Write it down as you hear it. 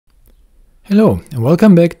Hello, and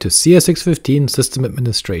welcome back to CS615 System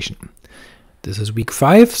Administration. This is week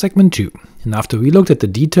 5, segment 2, and after we looked at the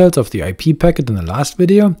details of the IP packet in the last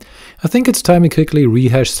video, I think it's time we quickly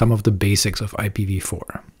rehash some of the basics of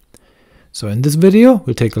IPv4. So in this video,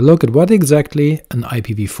 we'll take a look at what exactly an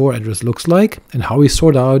IPv4 address looks like and how we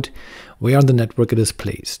sort out where on the network it is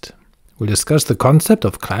placed. We'll discuss the concept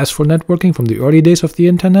of classful networking from the early days of the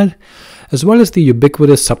internet, as well as the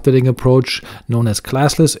ubiquitous subnetting approach known as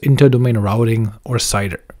Classless Inter-Domain Routing, or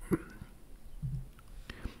CIDR.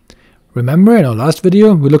 Remember, in our last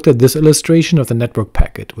video, we looked at this illustration of the network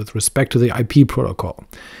packet with respect to the IP protocol,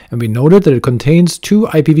 and we noted that it contains two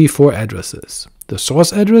IPv4 addresses, the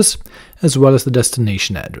source address as well as the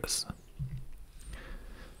destination address.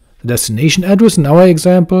 The destination address in our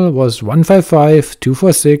example was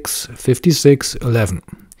 155.246.56.11,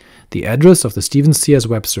 the address of the Stevens CS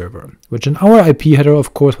web server, which in our IP header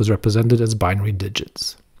of course was represented as binary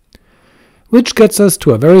digits. Which gets us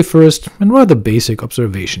to our very first and rather basic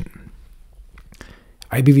observation.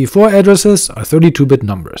 IPv4 addresses are 32-bit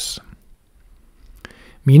numbers,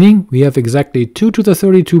 meaning we have exactly 2 to the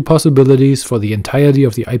 32 possibilities for the entirety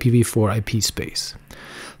of the IPv4 IP space.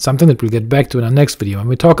 Something that we'll get back to in our next video when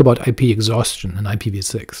we talk about IP exhaustion in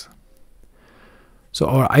IPv6. So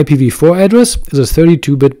our IPv4 address is a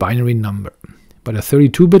 32-bit binary number, but a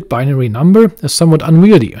 32-bit binary number is somewhat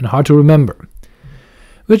unwieldy and hard to remember,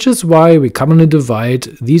 which is why we commonly divide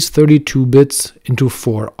these 32 bits into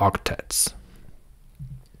 4 octets.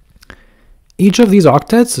 Each of these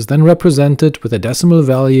octets is then represented with a decimal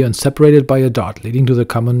value and separated by a dot, leading to the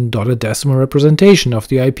common dotted decimal representation of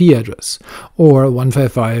the IP address, or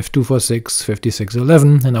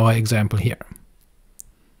 155.246.56.11 in our example here.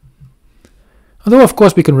 Although of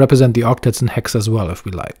course we can represent the octets in hex as well if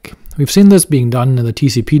we like. We've seen this being done in the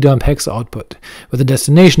TCP dump hex output, where the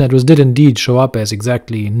destination address did indeed show up as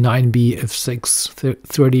exactly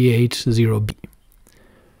 9bf638.0b.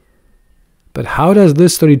 But how does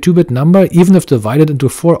this 32-bit number, even if divided into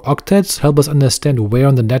 4 octets, help us understand where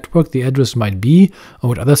on the network the address might be, or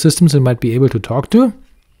what other systems it might be able to talk to?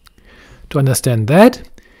 To understand that,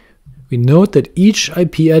 we note that each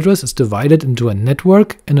IP address is divided into a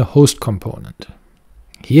network and a host component.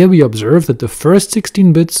 Here we observe that the first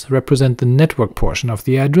 16 bits represent the network portion of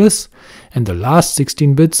the address, and the last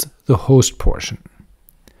 16 bits the host portion.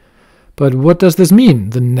 But what does this mean,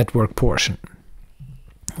 the network portion?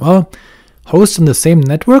 Well, hosts in the same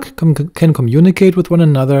network can communicate with one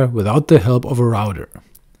another without the help of a router.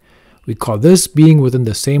 We call this being within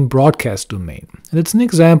the same broadcast domain, and it's an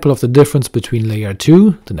example of the difference between layer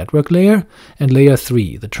 2, the network layer, and layer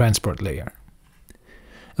 3, the transport layer.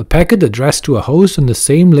 A packet addressed to a host in the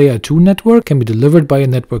same layer 2 network can be delivered by a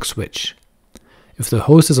network switch. If the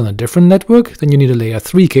host is on a different network, then you need a layer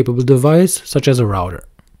 3 capable device, such as a router.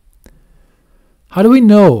 How do we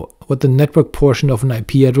know what the network portion of an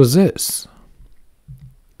IP address is?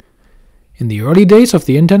 In the early days of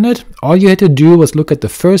the internet, all you had to do was look at the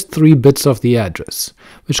first 3 bits of the address,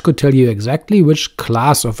 which could tell you exactly which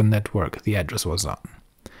class of a network the address was on.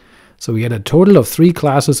 So we had a total of 3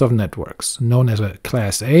 classes of networks, known as a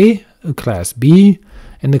Class A, a Class B,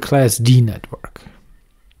 and a Class D network.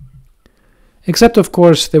 Except, of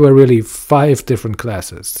course, there were really 5 different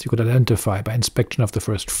classes you could identify by inspection of the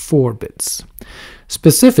first 4 bits.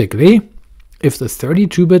 Specifically, if the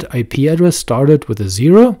 32-bit IP address started with a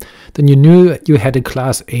 0, then you knew you had a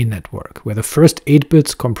Class A network, where the first 8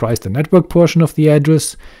 bits comprised the network portion of the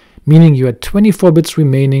address, meaning you had 24 bits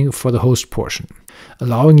remaining for the host portion,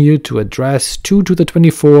 allowing you to address 2 to the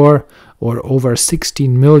 24, or over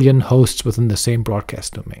 16 million hosts within the same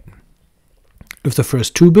broadcast domain. If the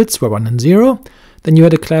first 2 bits were 1 and 0, then you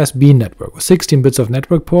had a Class B network with 16 bits of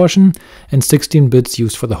network portion and 16 bits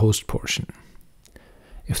used for the host portion.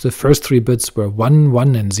 If the first 3 bits were 1,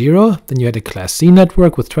 1, and 0, then you had a Class C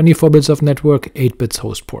network with 24 bits of network, 8 bits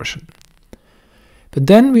host portion. But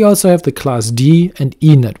then we also have the Class D and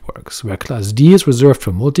E networks, where Class D is reserved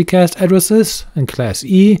for multicast addresses, and Class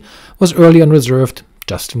E was early on reserved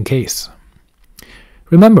just in case.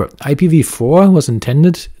 Remember, IPv4 was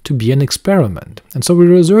intended to be an experiment, and so we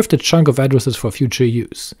reserved a chunk of addresses for future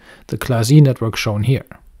use, the Class E network shown here.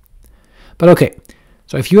 But okay,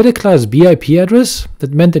 so if you had a Class B IP address,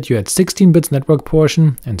 that meant that you had 16 bits network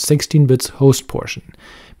portion and 16 bits host portion,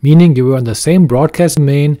 meaning you were on the same broadcast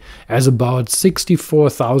domain as about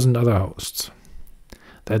 64,000 other hosts.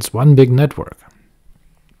 That's one big network.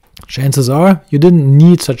 Chances are you didn't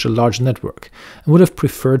need such a large network and would have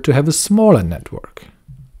preferred to have a smaller network.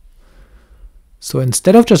 So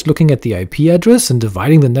instead of just looking at the IP address and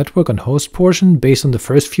dividing the network and host portion based on the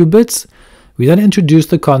first few bits, we then introduced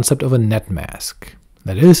the concept of a net mask.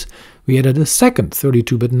 That is, we added a second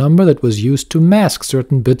 32-bit number that was used to mask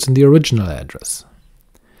certain bits in the original address.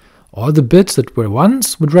 All the bits that were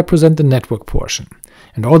 1s would represent the network portion,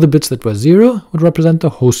 and all the bits that were 0 would represent the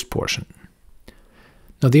host portion.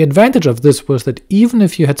 Now the advantage of this was that even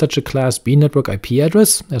if you had such a Class B network IP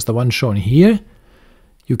address as the one shown here,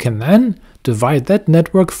 you can then divide that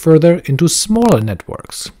network further into smaller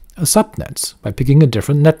networks, subnets, by picking a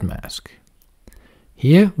different net mask.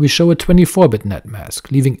 Here we show a 24-bit net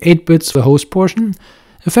mask, leaving 8 bits for the host portion,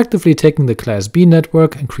 effectively taking the Class B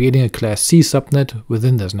network and creating a Class C subnet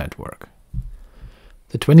within this network.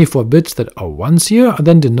 The 24 bits that are 1s here are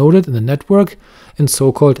then denoted in the network in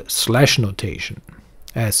so-called slash notation,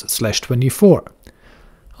 as /24,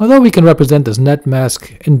 although we can represent this net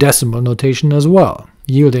mask in decimal notation as well,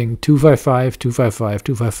 yielding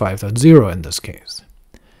 255.255.255.0 in this case.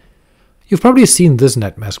 You've probably seen this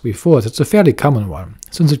net mask before, as it's a fairly common one,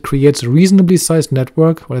 since it creates a reasonably sized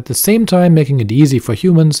network while at the same time making it easy for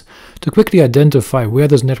humans to quickly identify where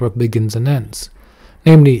this network begins and ends,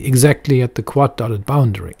 namely exactly at the quad-dotted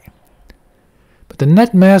boundary. But the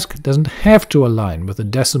net mask doesn't have to align with the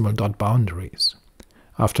decimal dot boundaries.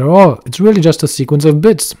 After all, it's really just a sequence of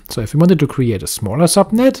bits, so if we wanted to create a smaller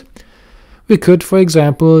subnet, we could, for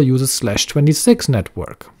example, use a /26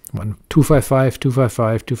 network,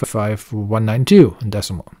 255.255.255.192 in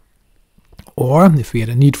decimal. Or, if we had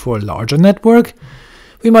a need for a larger network,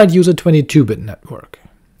 we might use a 22-bit network.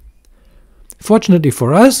 Fortunately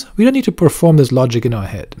for us, we don't need to perform this logic in our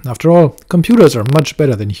head. After all, computers are much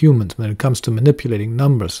better than humans when it comes to manipulating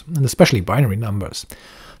numbers, and especially binary numbers,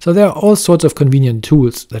 so there are all sorts of convenient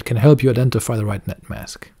tools that can help you identify the right net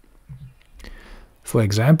mask. For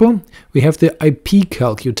example, we have the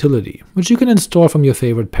ipcalc utility, which you can install from your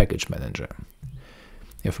favorite package manager.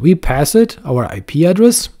 If we pass it our IP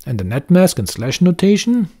address and the net mask in slash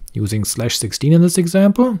notation, using /16 in this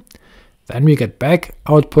example, then we get back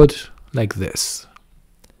output like this.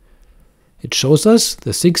 It shows us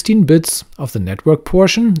the 16 bits of the network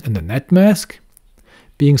portion in the net mask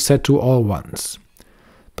being set to all 1s.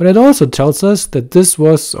 But it also tells us that this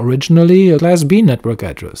was originally a Class B network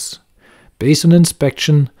address, based on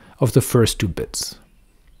inspection of the first 2 bits.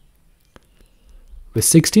 With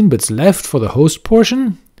 16 bits left for the host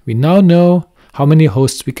portion, we now know how many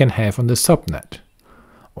hosts we can have on the subnet,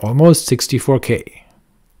 almost 64K.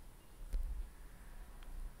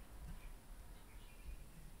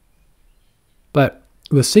 But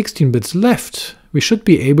with 16 bits left, we should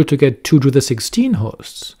be able to get 2 to the 16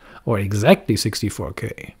 hosts, or exactly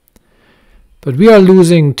 64K. But we are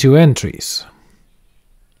losing 2 entries,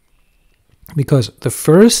 because the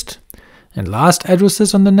first and last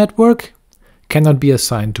addresses on the network cannot be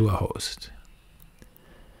assigned to a host.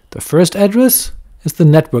 The first address is the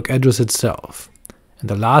network address itself, and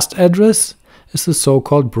the last address is the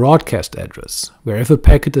so-called broadcast address, where if a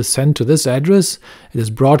packet is sent to this address, it is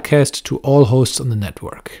broadcast to all hosts on the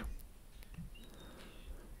network.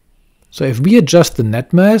 So if we adjust the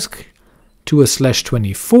net mask to a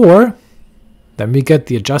 /24, then we get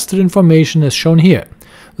the adjusted information as shown here,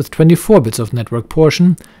 with 24 bits of network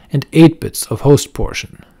portion and 8 bits of host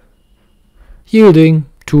portion, yielding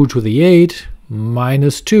 2 to the 8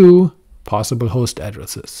 minus 2 possible host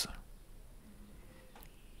addresses.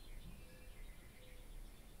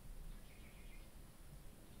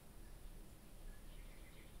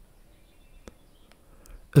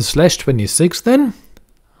 A /26 then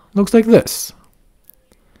looks like this.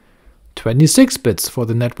 26 bits for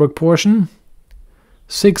the network portion,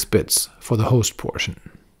 6 bits for the host portion.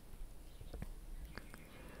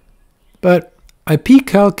 But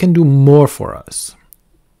ipcalc can do more for us.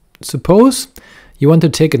 Suppose you want to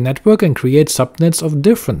take a network and create subnets of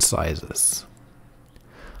different sizes.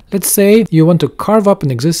 Let's say you want to carve up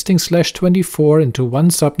an existing /24 into one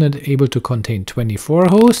subnet able to contain 24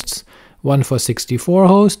 hosts, one for 64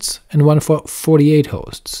 hosts, and one for 48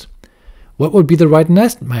 hosts. What would be the right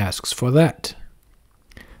net masks for that?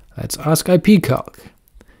 Let's ask ipcalc.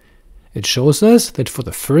 It shows us that for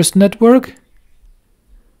the first network,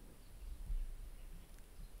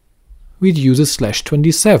 we'd use a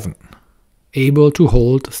 /27, able to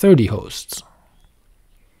hold 30 hosts.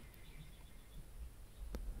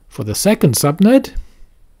 For the second subnet,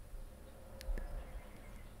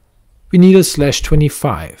 we need a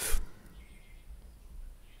 /25.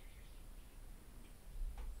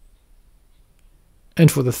 And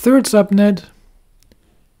for the third subnet,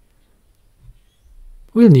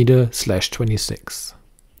 we'll need a /26.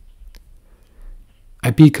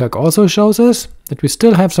 ipcalc also shows us that we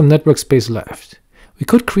still have some network space left. We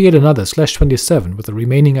could create another /27 with the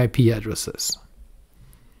remaining IP addresses.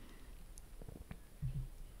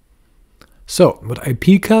 So what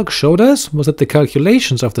ipcalc showed us was that the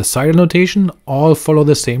calculations of the CIDR notation all follow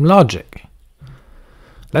the same logic.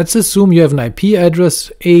 Let's assume you have an IP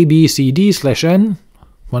address abcd/n,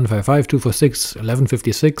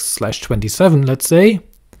 155.246.1156/27, let's say.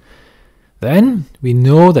 Then we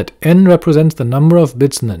know that n represents the number of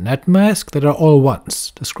bits in the net mask that are all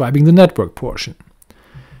ones, describing the network portion,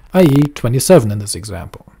 i.e. 27 in this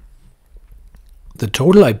example. The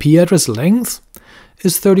total IP address length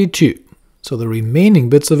is 32, so the remaining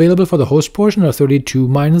bits available for the host portion are 32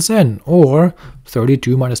 minus n, or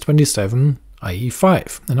 32 minus 27, i.e.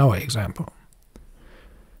 5 in our example.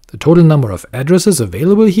 The total number of addresses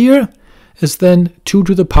available here is then 2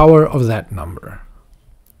 to the power of that number,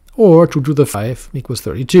 or 2 to the 5 equals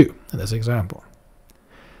 32 in this example.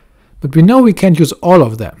 But we know we can't use all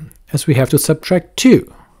of them, as we have to subtract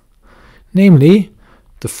 2, namely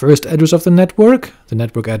the first address of the network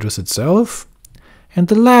address itself, and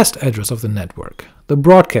the last address of the network, the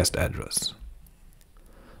broadcast address.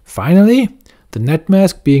 Finally, the net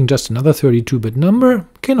mask, being just another 32-bit number,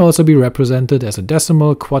 can also be represented as a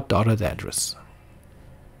decimal quad-dotted address.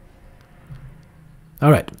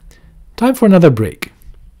 Alright, time for another break.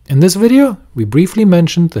 In this video, we briefly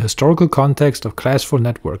mentioned the historical context of classful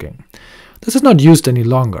networking. This is not used any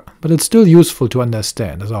longer, but it's still useful to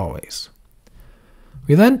understand, as always.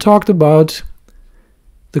 We then talked about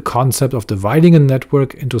the concept of dividing a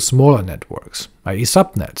network into smaller networks, i.e.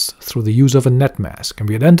 subnets, through the use of a net mask, and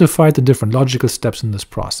we identified the different logical steps in this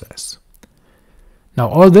process. Now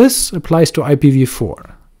all this applies to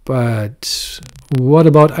IPv4, but what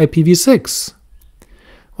about IPv6?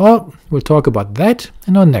 Well, we'll talk about that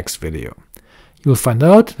in our next video. You'll find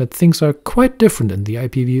out that things are quite different in the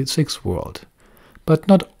IPv6 world, but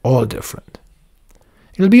not all different.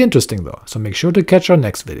 It'll be interesting though, so make sure to catch our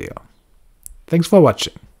next video. Thanks for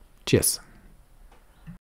watching. Cheers.